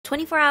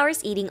24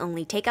 hours eating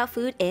only takeout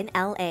food in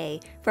LA.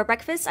 For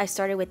breakfast, I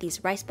started with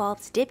these rice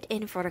balls dipped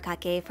in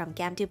furikake from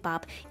Gam Tu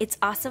Bop. It's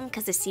awesome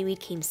because the seaweed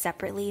came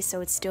separately,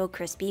 so it's still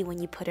crispy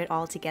when you put it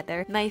all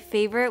together. My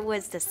favorite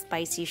was the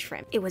spicy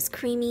shrimp. It was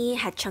creamy,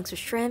 had chunks of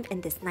shrimp,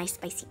 and this nice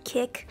spicy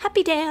kick.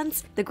 Happy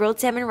dance! The grilled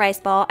salmon rice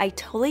ball, I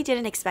totally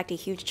didn't expect a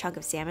huge chunk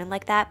of salmon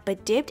like that,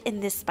 but dipped in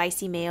this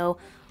spicy mayo.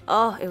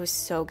 Oh, it was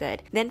so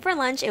good. Then for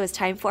lunch, it was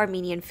time for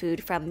Armenian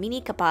food from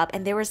Mini Kebob,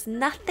 and there was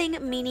nothing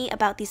mini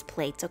about these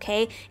plates,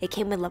 okay? It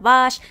came with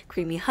lavash,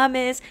 creamy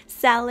hummus,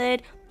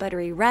 salad,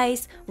 buttery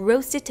rice,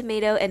 roasted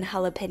tomato, and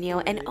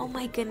jalapeno, and oh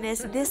my goodness,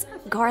 this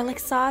garlic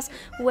sauce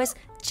was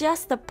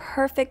just the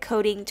perfect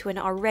coating to an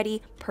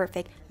already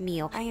perfect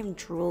meal. I am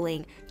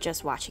drooling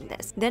just watching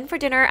this. Then for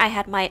dinner, I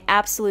had my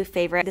absolute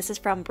favorite. This is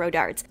from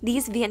Brodards.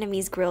 These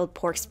Vietnamese grilled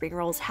pork spring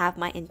rolls have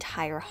my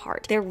entire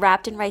heart. They're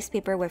wrapped in rice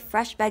paper with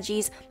fresh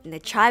veggies and the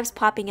chives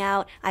popping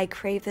out. I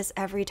crave this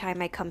every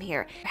time I come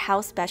here.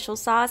 House special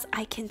sauce,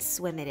 I can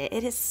swim in it.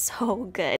 It is so good.